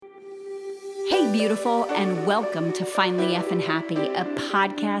Hey, beautiful, and welcome to Finally Effin' Happy, a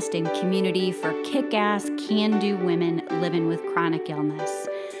podcast and community for kick-ass, can-do women living with chronic illness.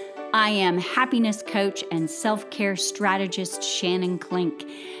 I am happiness coach and self-care strategist Shannon Klink,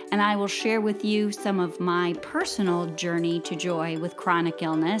 and I will share with you some of my personal journey to joy with chronic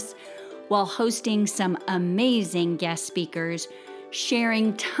illness while hosting some amazing guest speakers,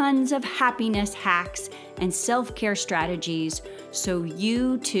 sharing tons of happiness hacks and self-care strategies so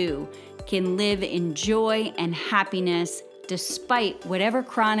you too can live in joy and happiness despite whatever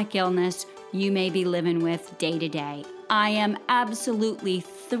chronic illness you may be living with day to day. I am absolutely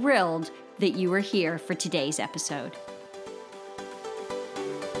thrilled that you are here for today's episode.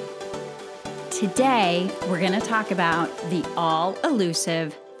 Today, we're going to talk about the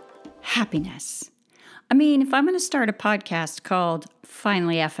all-elusive happiness. I mean, if I'm going to start a podcast called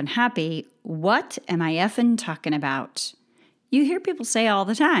Finally Effin' Happy, what am I effing talking about? You hear people say all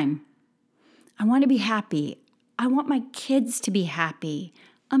the time, I want to be happy. I want my kids to be happy.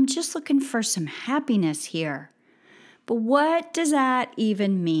 I'm just looking for some happiness here. But what does that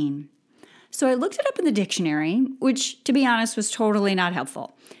even mean? So I looked it up in the dictionary, which, to be honest, was totally not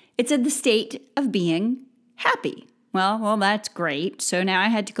helpful. It said the state of being happy. Well, that's great. So now I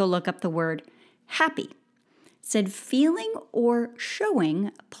had to go look up the word happy. It said feeling or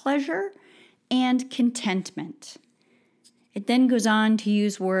showing pleasure and contentment. It then goes on to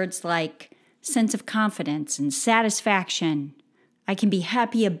use words like sense of confidence and satisfaction. I can be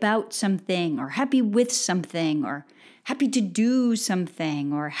happy about something or happy with something or happy to do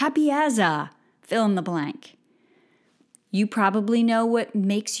something or happy as a fill in the blank. You probably know what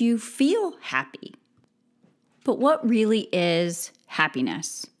makes you feel happy. But what really is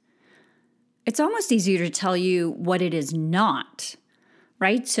happiness? It's almost easier to tell you what it is not,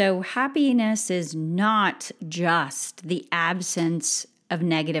 right? So happiness is not just the absence of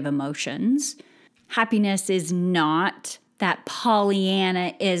negative emotions. Happiness is not that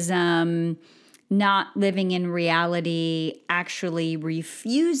Pollyannaism, not living in reality, actually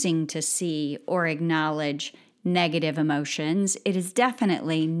refusing to see or acknowledge negative emotions. It is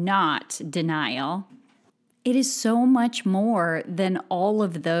definitely not denial. It is so much more than all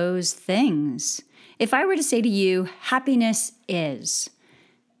of those things. If I were to say to you, happiness is,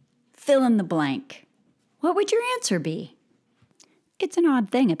 fill in the blank, what would your answer be? It's an odd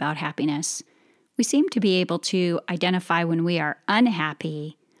thing about happiness. We seem to be able to identify when we are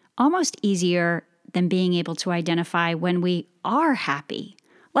unhappy almost easier than being able to identify when we are happy.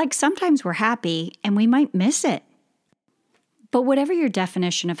 Like sometimes we're happy and we might miss it. But whatever your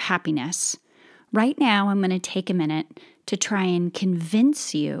definition of happiness, right now I'm going to take a minute to try and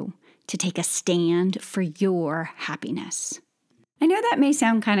convince you to take a stand for your happiness. I know that may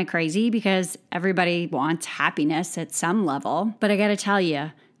sound kind of crazy because everybody wants happiness at some level, but I got to tell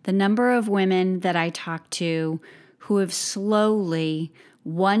you, the number of women that I talk to who have slowly,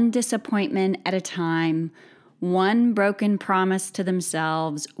 one disappointment at a time, one broken promise to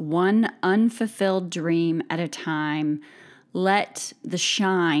themselves, one unfulfilled dream at a time, let the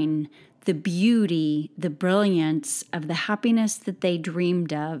shine, the beauty, the brilliance of the happiness that they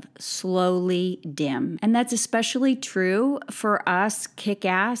dreamed of slowly dim. And that's especially true for us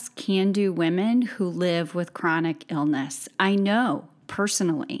kick-ass, can-do women who live with chronic illness. I know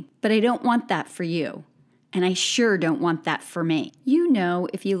personally, but I don't want that for you. And I sure don't want that for me. You know,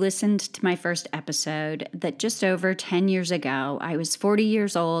 if you listened to my first episode, that just over 10 years ago, I was 40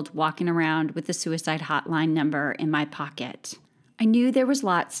 years old walking around with the suicide hotline number in my pocket. I knew there was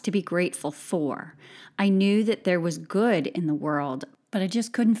lots to be grateful for. I knew that there was good in the world, but I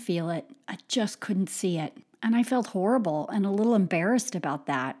just couldn't feel it. I just couldn't see it. And I felt horrible and a little embarrassed about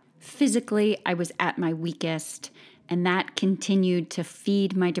that. Physically, I was at my weakest, and that continued to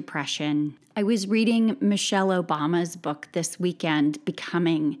feed my depression. I was reading Michelle Obama's book this weekend,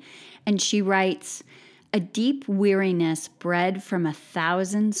 Becoming, and she writes, "A deep weariness bred from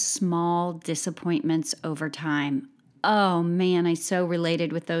 1,000 small disappointments over time." Oh man, I so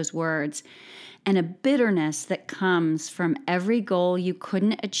related with those words. And a bitterness that comes from every goal you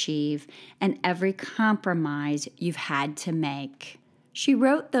couldn't achieve and every compromise you've had to make. She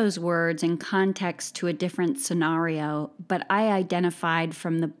wrote those words in context to a different scenario, but I identified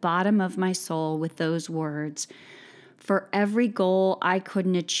from the bottom of my soul with those words. For every goal I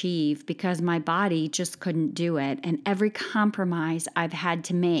couldn't achieve because my body just couldn't do it, and every compromise I've had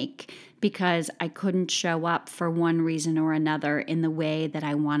to make because I couldn't show up for one reason or another in the way that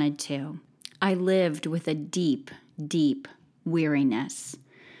I wanted to. I lived with a deep, deep weariness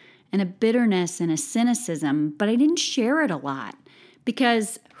and a bitterness and a cynicism, but I didn't share it a lot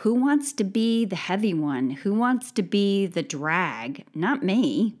because who wants to be the heavy one? Who wants to be the drag? Not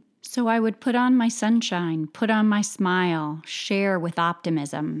me. So I would put on my sunshine, put on my smile, share with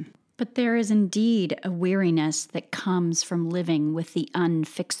optimism. But there is indeed a weariness that comes from living with the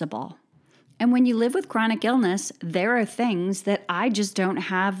unfixable. And when you live with chronic illness, there are things that I just don't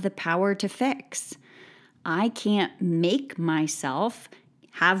have the power to fix. I can't make myself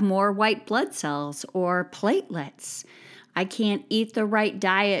have more white blood cells or platelets. I can't eat the right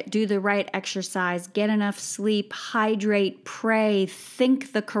diet, do the right exercise, get enough sleep, hydrate, pray,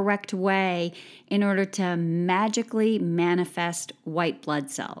 think the correct way in order to magically manifest white blood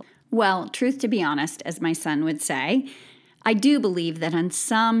cells. Well, truth to be honest, as my son would say, I do believe that on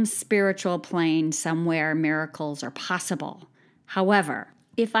some spiritual plane somewhere miracles are possible. However,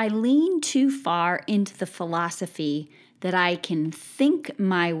 if I lean too far into the philosophy that I can think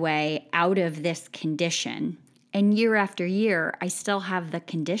my way out of this condition, and year after year I still have the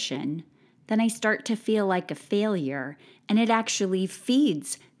condition, then I start to feel like a failure, and it actually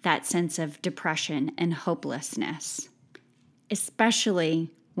feeds that sense of depression and hopelessness.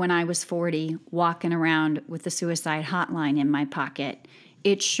 Especially when I was 40, walking around with the suicide hotline in my pocket,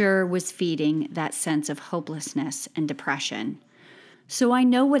 it sure was feeding that sense of hopelessness and depression. So I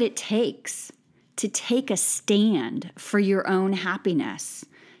know what it takes to take a stand for your own happiness,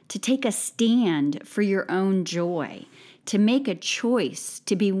 to take a stand for your own joy, to make a choice,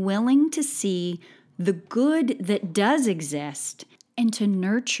 to be willing to see the good that does exist and to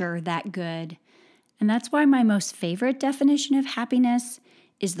nurture that good. And that's why my most favorite definition of happiness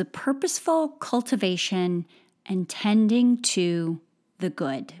is the purposeful cultivation and tending to the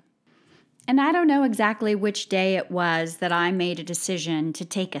good. And I don't know exactly which day it was that I made a decision to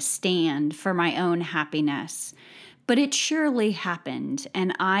take a stand for my own happiness, but it surely happened,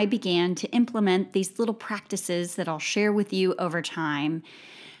 and I began to implement these little practices that I'll share with you over time.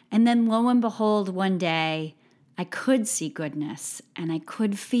 And then lo and behold, one day, I could see goodness and I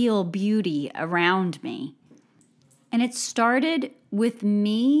could feel beauty around me. And it started with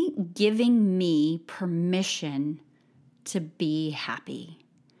me giving me permission to be happy.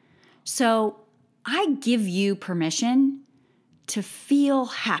 So I give you permission to feel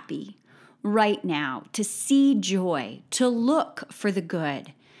happy right now, to see joy, to look for the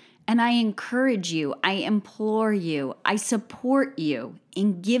good. And I encourage you, I implore you, I support you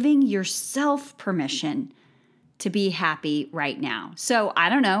in giving yourself permission to be happy right now. So I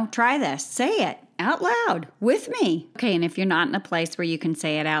don't know, try this. Say it out loud with me. Okay, and if you're not in a place where you can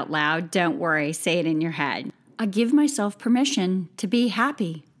say it out loud, don't worry, say it in your head. I give myself permission to be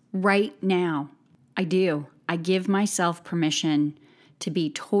happy right now. I do. I give myself permission to be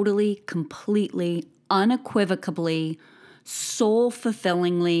totally, completely, unequivocally,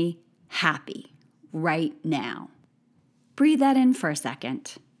 soul-fulfillingly happy right now. Breathe that in for a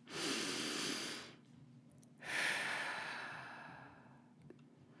second.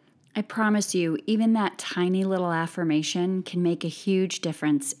 I promise you, even that tiny little affirmation can make a huge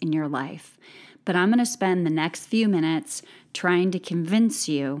difference in your life. But I'm going to spend the next few minutes trying to convince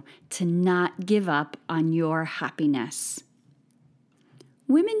you to not give up on your happiness.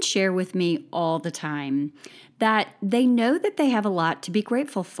 Women share with me all the time that they know that they have a lot to be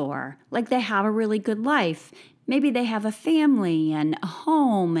grateful for, like they have a really good life. Maybe they have a family and a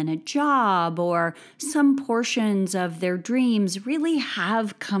home and a job, or some portions of their dreams really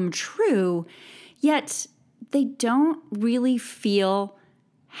have come true, yet they don't really feel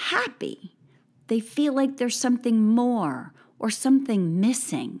happy. They feel like there's something more or something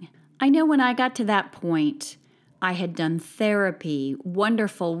missing. I know when I got to that point, I had done therapy,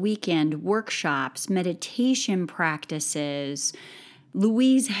 wonderful weekend workshops, meditation practices,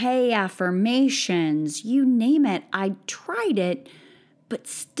 Louise Hay affirmations, you name it. I tried it, but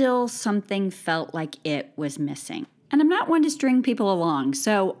still something felt like it was missing. And I'm not one to string people along,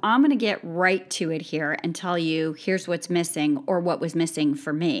 so I'm going to get right to it here and tell you here's what's missing or what was missing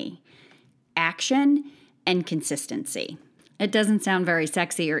for me. Action and consistency. It doesn't sound very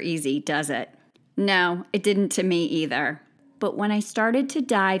sexy or easy, does it? No, it didn't to me either. But when I started to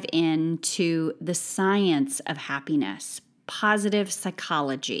dive into the science of happiness, positive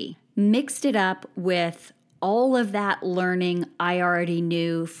psychology, mixed it up with all of that learning I already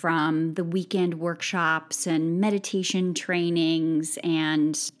knew from the weekend workshops and meditation trainings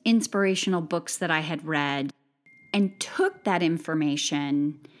and inspirational books that I had read, and took that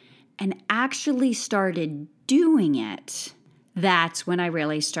information and actually started doing it, that's when I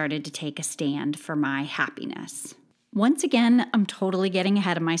really started to take a stand for my happiness. Once again, I'm totally getting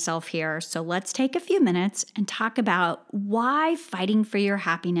ahead of myself here, so let's take a few minutes and talk about why fighting for your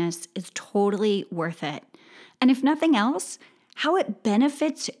happiness is totally worth it. And if nothing else, how it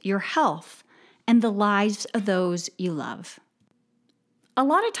benefits your health and the lives of those you love. A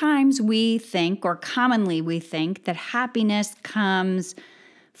lot of times we think, or commonly we think, that happiness comes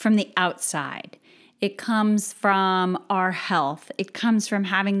from the outside. It comes from our health. It comes from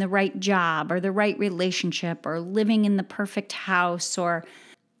having the right job or the right relationship or living in the perfect house, or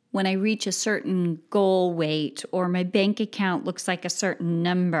when I reach a certain goal weight or my bank account looks like a certain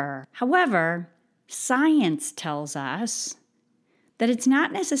number. However, science tells us that it's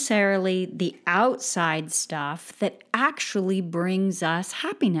not necessarily the outside stuff that actually brings us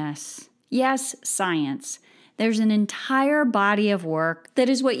happiness. Yes, science. There's an entire body of work that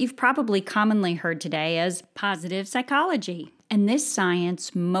is what you've probably commonly heard today as positive psychology. And this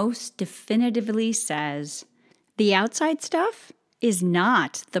science most definitively says the outside stuff is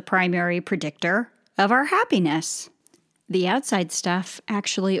not the primary predictor of our happiness. The outside stuff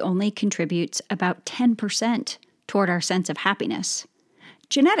actually only contributes about 10% toward our sense of happiness.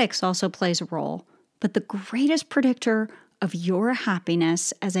 Genetics also plays a role, but the greatest predictor of your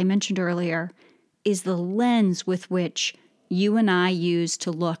happiness, as I mentioned earlier, is the lens with which you and I use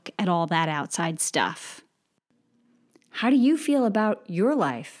to look at all that outside stuff. How do you feel about your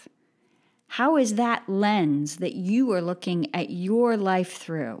life? How is that lens that you are looking at your life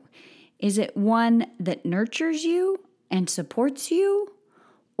through? Is it one that nurtures you and supports you,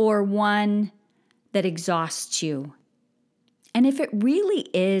 or one that exhausts you? And if it really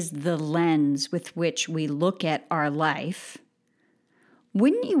is the lens with which we look at our life,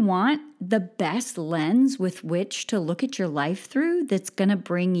 wouldn't you want the best lens with which to look at your life through that's going to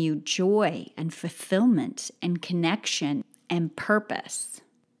bring you joy and fulfillment and connection and purpose?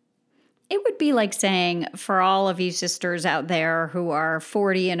 It would be like saying, for all of you sisters out there who are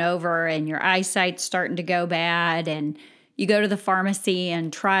 40 and over and your eyesight's starting to go bad, and you go to the pharmacy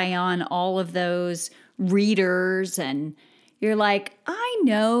and try on all of those readers, and you're like, I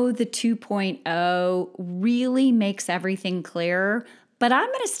know the 2.0 really makes everything clearer, but I'm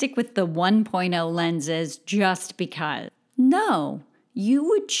going to stick with the 1.0 lenses just because. No, you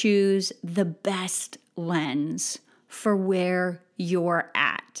would choose the best lens for where you're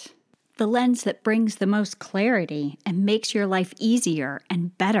at. The lens that brings the most clarity and makes your life easier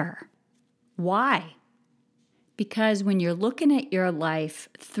and better. Why? Because when you're looking at your life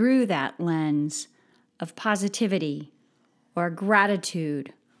through that lens of positivity or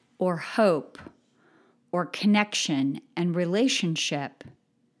gratitude or hope or connection and relationship,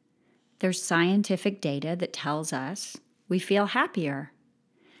 there's scientific data that tells us we feel happier.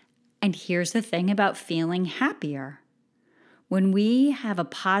 And here's the thing about feeling happier. When we have a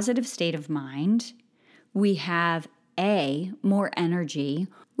positive state of mind, we have A, more energy,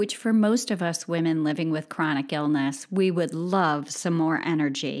 which for most of us women living with chronic illness, we would love some more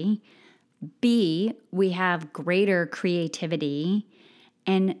energy. B, we have greater creativity.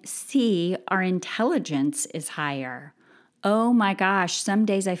 And C, our intelligence is higher. Oh my gosh, some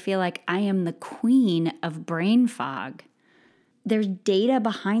days I feel like I am the queen of brain fog. There's data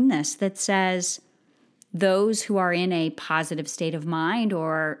behind this that says those who are in a positive state of mind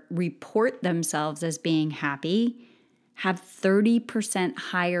or report themselves as being happy have 30%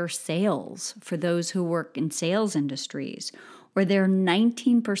 higher sales for those who work in sales industries, or they're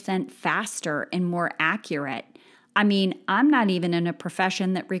 19% faster and more accurate. I mean, I'm not even in a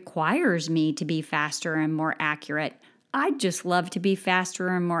profession that requires me to be faster and more accurate. I'd just love to be faster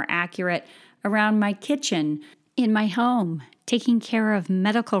and more accurate around my kitchen, in my home, taking care of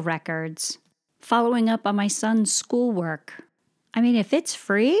medical records, following up on my son's schoolwork. I mean, if it's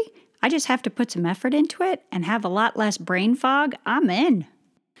free, I just have to put some effort into it and have a lot less brain fog, I'm in.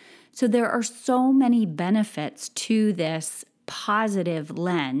 So there are so many benefits to this positive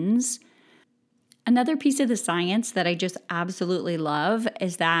lens. Another piece of the science that I just absolutely love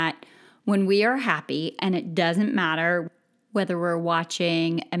is that when we are happy, and it doesn't matter whether we're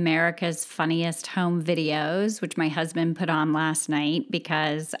watching America's Funniest Home Videos, which my husband put on last night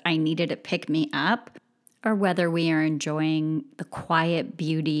because I needed a pick-me-up, or whether we are enjoying the quiet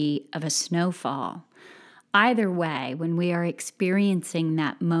beauty of a snowfall. Either way, when we are experiencing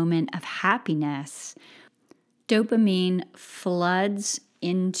that moment of happiness, dopamine floods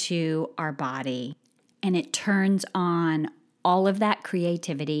into our body, and it turns on all of that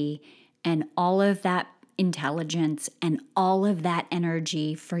creativity and all of that intelligence and all of that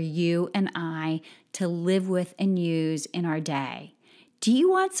energy for you and I to live with and use in our day. Do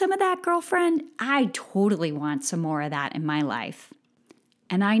you want some of that, girlfriend? I totally want some more of that in my life.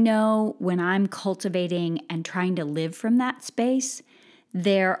 And I know when I'm cultivating and trying to live from that space,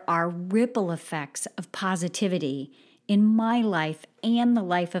 there are ripple effects of positivity in my life and the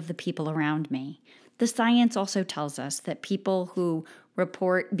life of the people around me. The science also tells us that people who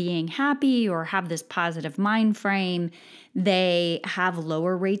report being happy or have this positive mind frame, they have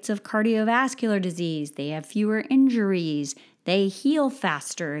lower rates of cardiovascular disease, they have fewer injuries, they heal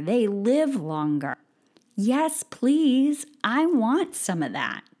faster, they live longer. Yes, please, I want some of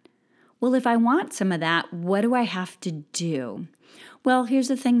that. Well, if I want some of that, what do I have to do? Well, here's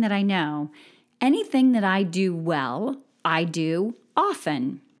the thing that I know. Anything that I do well, I do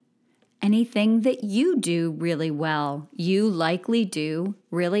often. Anything that you do really well, you likely do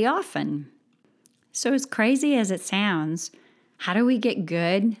really often. So as crazy as it sounds, how do we get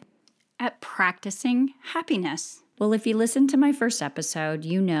good at practicing happiness? Well, if you listened to my first episode,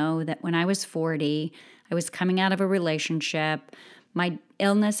 you know that when I was 40, I was coming out of a relationship. My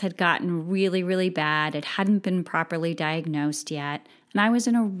illness had gotten really, really bad. It hadn't been properly diagnosed yet. And I was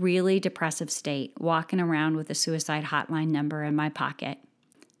in a really depressive state, walking around with a suicide hotline number in my pocket.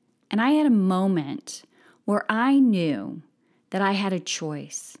 And I had a moment where I knew that I had a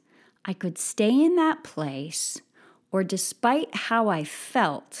choice. I could stay in that place, or despite how I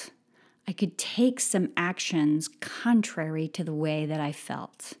felt, I could take some actions contrary to the way that I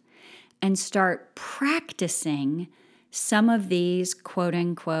felt and start practicing some of these quote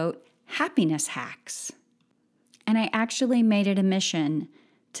unquote happiness hacks. And I actually made it a mission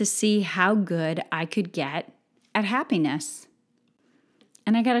to see how good I could get at happiness.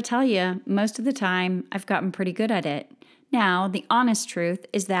 And I got to tell you, most of the time, I've gotten pretty good at it. Now, the honest truth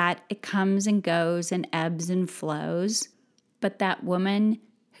is that it comes and goes and ebbs and flows. But that woman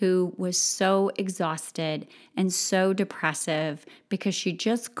who was so exhausted and so depressive because she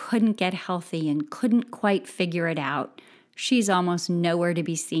just couldn't get healthy and couldn't quite figure it out, she's almost nowhere to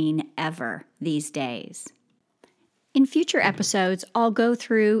be seen ever these days. In future episodes, I'll go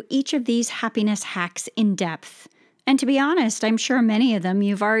through each of these happiness hacks in depth. And to be honest, I'm sure many of them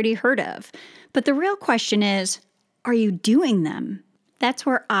you've already heard of. But the real question is, are you doing them? That's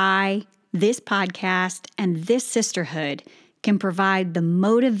where I, this podcast, and this sisterhood can provide the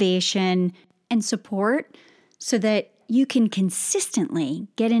motivation and support so that you can consistently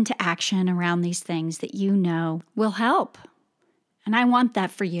get into action around these things that you know will help. And I want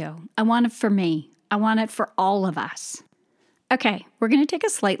that for you. I want it for me. I want it for all of us. Okay, we're going to take a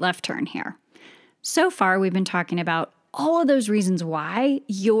slight left turn here. So far, we've been talking about all of those reasons why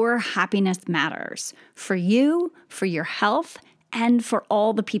your happiness matters for you, for your health, and for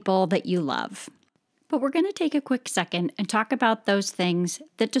all the people that you love. But we're going to take a quick second and talk about those things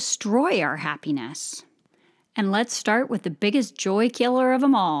that destroy our happiness. And let's start with the biggest joy killer of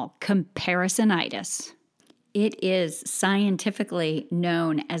them all, comparisonitis. It is scientifically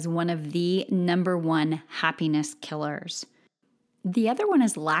known as one of the number one happiness killers. The other one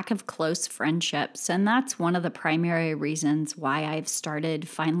is lack of close friendships, and that's one of the primary reasons why I've started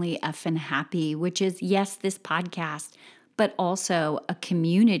Finally Effin' Happy, which is, yes, this podcast, but also a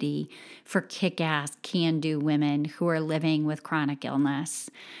community for kick-ass, can-do women who are living with chronic illness.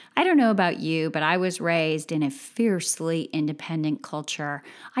 I don't know about you, but I was raised in a fiercely independent culture.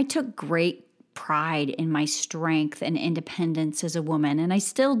 I took great pride in my strength and independence as a woman, and I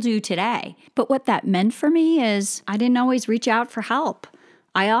still do today. But what that meant for me is I didn't always reach out for help.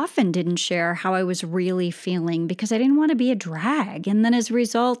 I often didn't share how I was really feeling because I didn't want to be a drag. And then as a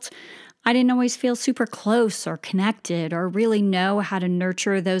result, I didn't always feel super close or connected or really know how to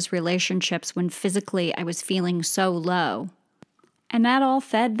nurture those relationships when physically I was feeling so low. And that all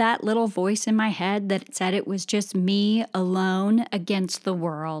fed that little voice in my head that said it was just me alone against the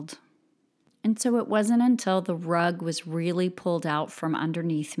world. And so it wasn't until the rug was really pulled out from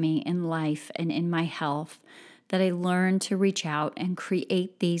underneath me in life and in my health that I learned to reach out and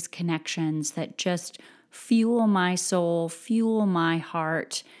create these connections that just fuel my soul, fuel my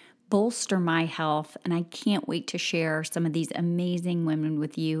heart, bolster my health. And I can't wait to share some of these amazing women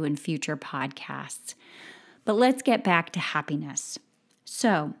with you in future podcasts. But let's get back to happiness.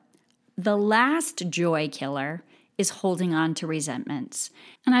 So, the last joy killer is holding on to resentments.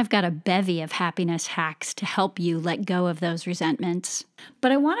 And I've got a bevy of happiness hacks to help you let go of those resentments.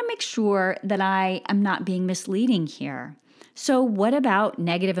 But I want to make sure that I am not being misleading here. So what about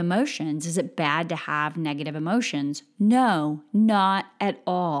negative emotions? Is it bad to have negative emotions? No, not at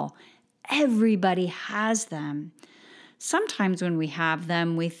all. Everybody has them. Sometimes when we have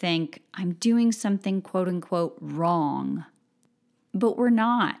them, we think, I'm doing something quote unquote wrong. But we're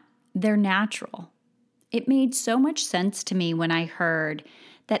not. They're natural. It made so much sense to me when I heard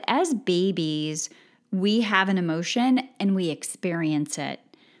that as babies, we have an emotion and we experience it.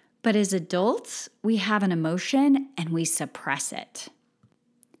 But as adults, we have an emotion and we suppress it.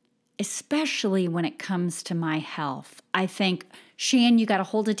 especially when it comes to my health. I think, Shan, you got to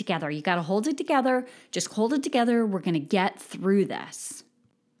hold it together. You got to hold it together. Just hold it together. We're going to get through this.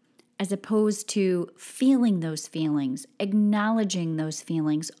 As opposed to feeling those feelings, acknowledging those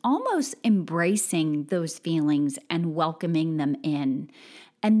feelings, almost embracing those feelings and welcoming them in.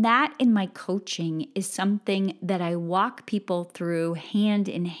 And that in my coaching is something that I walk people through hand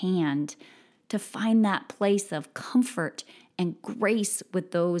in hand to find that place of comfort and grace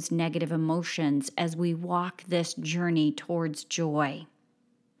with those negative emotions as we walk this journey towards joy.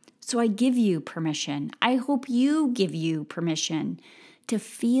 So I give you permission. I hope you give you permission to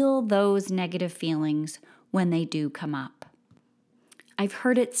feel those negative feelings when they do come up. I've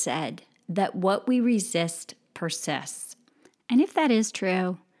heard it said that what we resist persists. And if that is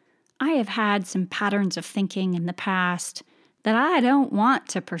true, I have had some patterns of thinking in the past that I don't want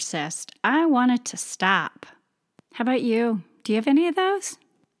to persist. I want it to stop. How about you? Do you have any of those?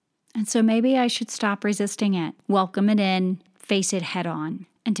 And so maybe I should stop resisting it, welcome it in, face it head on.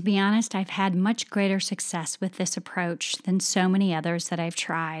 And to be honest, I've had much greater success with this approach than so many others that I've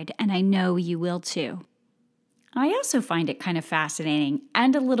tried, and I know you will too. I also find it kind of fascinating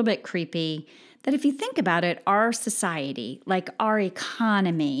and a little bit creepy that if you think about it, our society, like our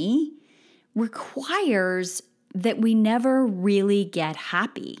economy, requires that we never really get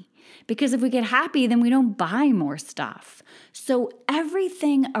happy. Because if we get happy, then we don't buy more stuff. So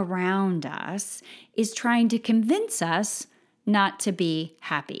everything around us is trying to convince us not to be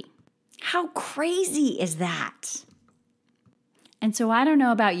happy. How crazy is that? And so I don't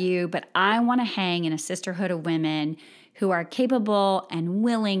know about you, but I want to hang in a sisterhood of women who are capable and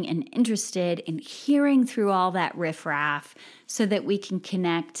willing and interested in hearing through all that riffraff so that we can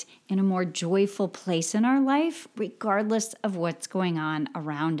connect in a more joyful place in our life, regardless of what's going on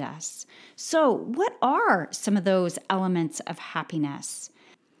around us. So what are some of those elements of happiness?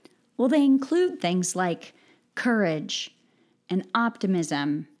 Well, they include things like courage and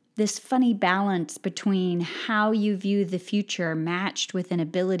optimism, this funny balance between how you view the future matched with an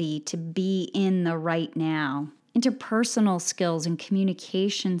ability to be in the right now, interpersonal skills and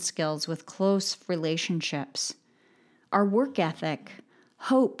communication skills with close relationships, our work ethic,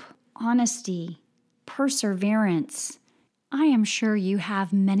 hope, honesty, perseverance. I am sure you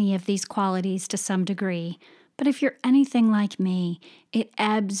have many of these qualities to some degree, but if you're anything like me, it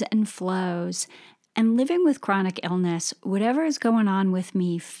ebbs and flows. And living with chronic illness, whatever is going on with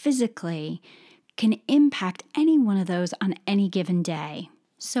me physically, can impact any one of those on any given day.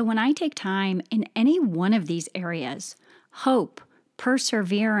 So when I take time in any one of these areas, hope,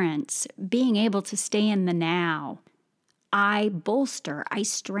 perseverance, being able to stay in the now, I bolster, I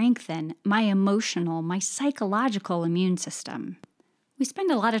strengthen my emotional, my psychological immune system. We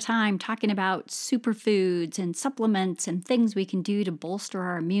spend a lot of time talking about superfoods and supplements and things we can do to bolster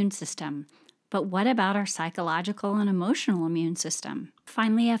our immune system. But what about our psychological and emotional immune system?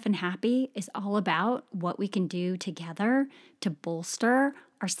 Finally F and Happy is all about what we can do together to bolster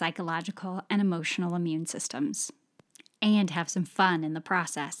our psychological and emotional immune systems and have some fun in the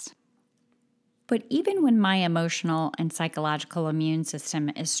process. But even when my emotional and psychological immune system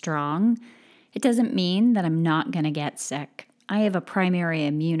is strong, it doesn't mean that I'm not going to get sick. I have a primary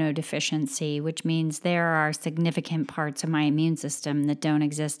immunodeficiency, which means there are significant parts of my immune system that don't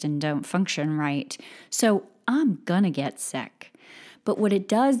exist and don't function right. So I'm going to get sick. But what it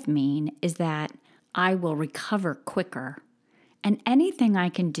does mean is that I will recover quicker. And anything I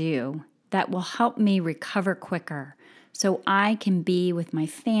can do that will help me recover quicker so I can be with my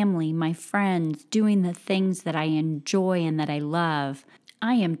family, my friends, doing the things that I enjoy and that I love,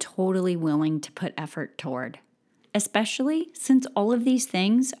 I am totally willing to put effort toward. Especially since all of these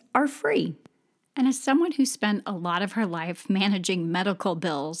things are free. And as someone who spent a lot of her life managing medical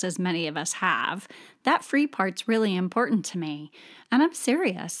bills, as many of us have, that free part's really important to me. And I'm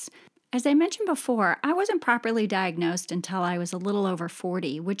serious. As I mentioned before, I wasn't properly diagnosed until I was a little over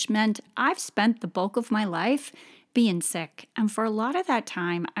 40, which meant I've spent the bulk of my life being sick. And for a lot of that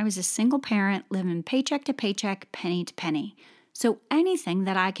time, I was a single parent living paycheck to paycheck, penny to penny. So anything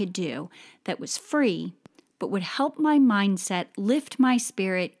that I could do that was free but would help my mindset, lift my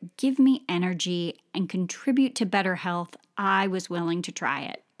spirit, give me energy, and contribute to better health, I was willing to try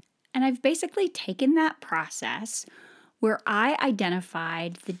it. And I've basically taken that process where I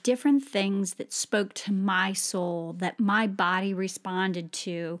identified the different things that spoke to my soul, that my body responded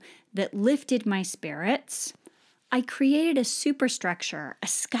to, that lifted my spirits. I created a superstructure, a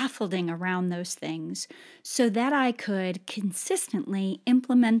scaffolding around those things so that I could consistently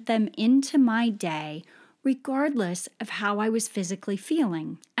implement them into my day regardless of how I was physically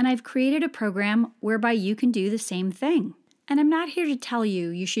feeling. And I've created a program whereby you can do the same thing. And I'm not here to tell you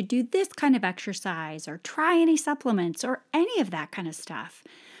you should do this kind of exercise or try any supplements or any of that kind of stuff.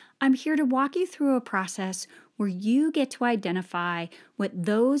 I'm here to walk you through a process where you get to identify what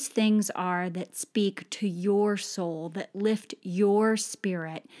those things are that speak to your soul, that lift your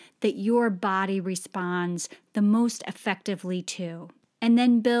spirit, that your body responds the most effectively to. And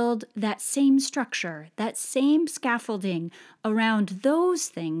then build that same structure, that same scaffolding around those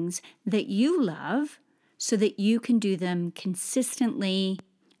things that you love so that you can do them consistently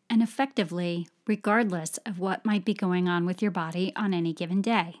and effectively, regardless of what might be going on with your body on any given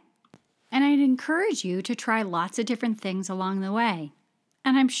day. And I'd encourage you to try lots of different things along the way.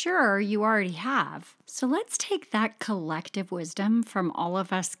 And I'm sure you already have. So let's take that collective wisdom from all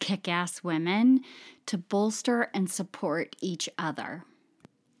of us kick-ass women to bolster and support each other.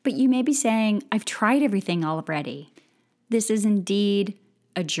 But you may be saying, I've tried everything already. This is indeed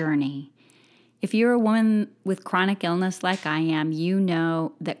a journey. If you're a woman with chronic illness like I am, you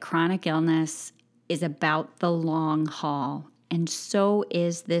know that chronic illness is about the long haul. And so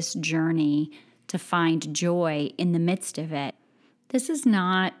is this journey to find joy in the midst of it. This is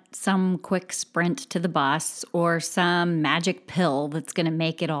not some quick sprint to the bus or some magic pill that's going to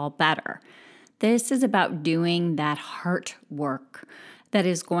make it all better. This is about doing that heart work that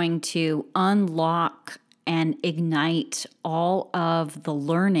is going to unlock and ignite all of the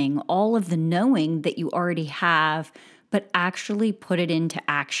learning, all of the knowing that you already have, but actually put it into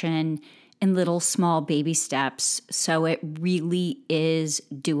action in little small baby steps so it really is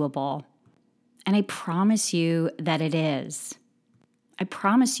doable. And I promise you that it is. I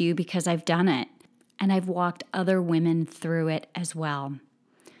promise you because I've done it and I've walked other women through it as well.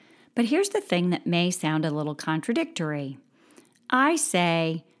 But here's the thing that may sound a little contradictory. I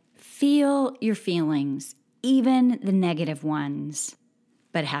say, feel your feelings, even the negative ones.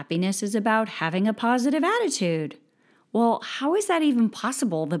 But happiness is about having a positive attitude. Well, how is that even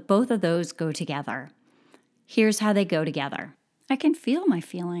possible that both of those go together? Here's how they go together. I can feel my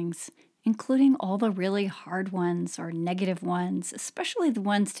feelings, including all the really hard ones or negative ones, especially the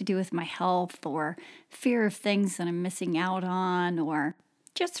ones to do with my health or fear of things that I'm missing out on or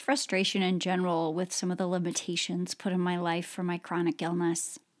just frustration in general with some of the limitations put in my life for my chronic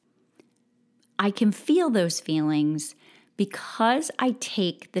illness. I can feel those feelings because I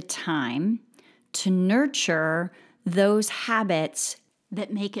take the time to nurture those habits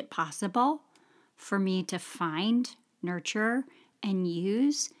that make it possible for me to find, nurture, and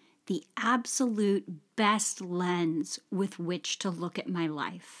use the absolute best lens with which to look at my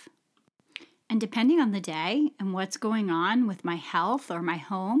life. And depending on the day and what's going on with my health or my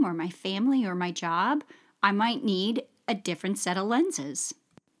home or my family or my job, I might need a different set of lenses.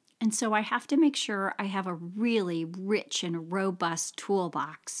 And so I have to make sure I have a really rich and robust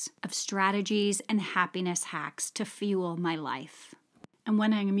toolbox of strategies and happiness hacks to fuel my life. And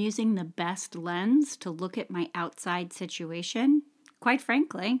when I'm using the best lens to look at my outside situation, quite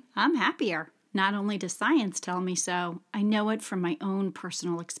frankly, I'm happier. Not only does science tell me so, I know it from my own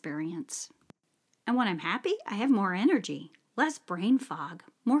personal experience. And when I'm happy, I have more energy, less brain fog,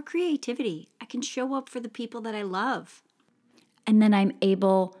 more creativity. I can show up for the people that I love. And then I'm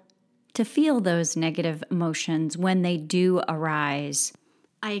able to feel those negative emotions when they do arise.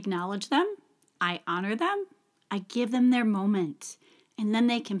 I acknowledge them, I honor them, I give them their moment, and then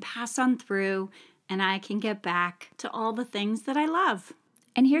they can pass on through and I can get back to all the things that I love.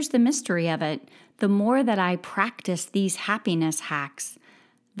 And here's the mystery of it. The more that I practice these happiness hacks,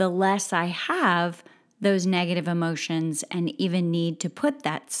 the less I have those negative emotions and even need to put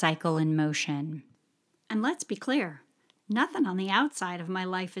that cycle in motion. And let's be clear, nothing on the outside of my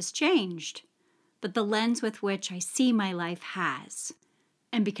life has changed, but the lens with which I see my life has.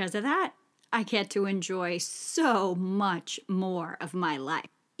 And because of that, I get to enjoy so much more of my life,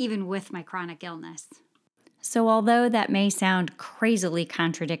 even with my chronic illness. So although that may sound crazily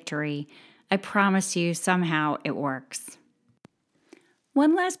contradictory, I promise you somehow it works.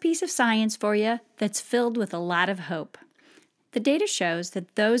 One last piece of science for you that's filled with a lot of hope. The data shows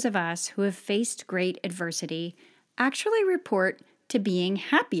that those of us who have faced great adversity actually report to being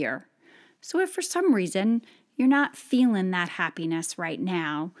happier. So if for some reason you're not feeling that happiness right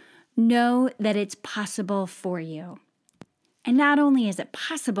now, know that it's possible for you. And not only is it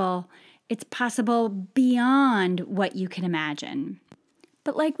possible, it's possible beyond what you can imagine.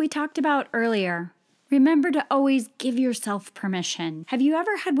 But like we talked about earlier, remember to always give yourself permission. Have you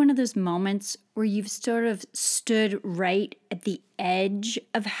ever had one of those moments where you've sort of stood right at the edge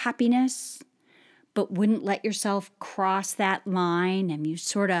of happiness, but wouldn't let yourself cross that line and you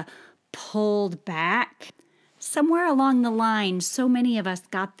sort of pulled back? Somewhere along the line, so many of us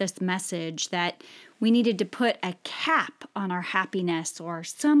got this message that We needed to put a cap on our happiness or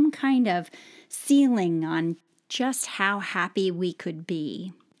some kind of ceiling on just how happy we could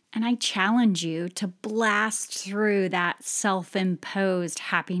be. And I challenge you to blast through that self-imposed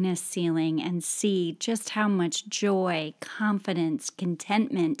happiness ceiling and see just how much joy, confidence,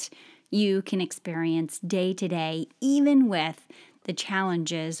 contentment you can experience day to day, even with the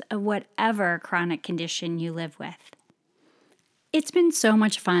challenges of whatever chronic condition you live with. It's been so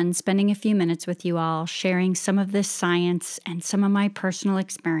much fun spending a few minutes with you all, sharing some of this science and some of my personal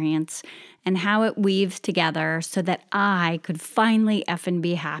experience and how it weaves together so that I could finally effing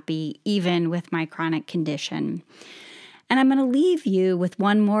be happy, even with my chronic condition. And I'm going to leave you with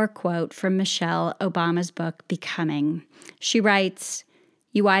one more quote from Michelle Obama's book, Becoming. She writes,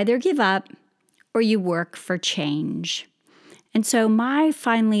 "You either give up or you work for change." And so my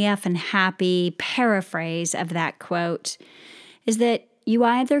finally effing happy paraphrase of that quote is that you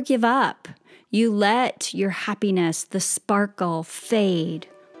either give up, you let your happiness, the sparkle, fade,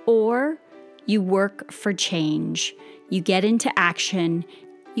 or you work for change. You get into action,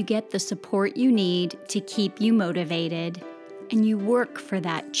 you get the support you need to keep you motivated, and you work for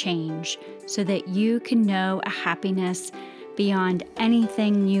that change so that you can know a happiness beyond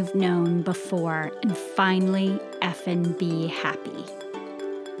anything you've known before and finally effing be happy.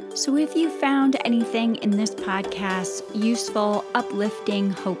 So if you found anything in this podcast useful, uplifting,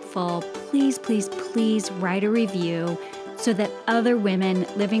 hopeful, please, please, please write a review so that other women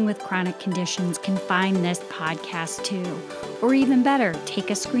living with chronic conditions can find this podcast too. Or even better, take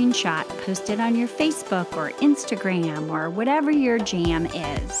a screenshot, post it on your Facebook or Instagram or whatever your jam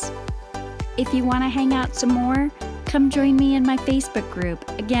is. If you want to hang out some more, come join me in my Facebook group.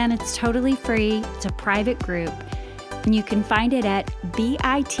 Again, it's totally free. It's a private group. And you can find it at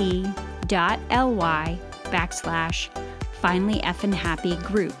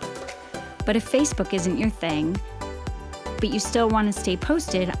bit.ly/finallyeffinghappygroup. But if Facebook isn't your thing, but you still want to stay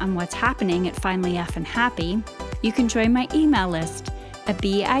posted on what's happening at Finally Effin' Happy, you can join my email list at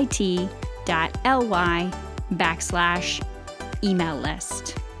bit.ly/email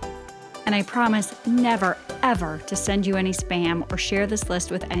list. And I promise never, ever to send you any spam or share this list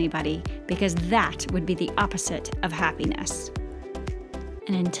with anybody, because that would be the opposite of happiness.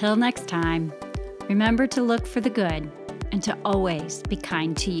 And until next time, remember to look for the good and to always be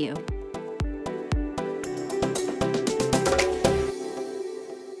kind to you.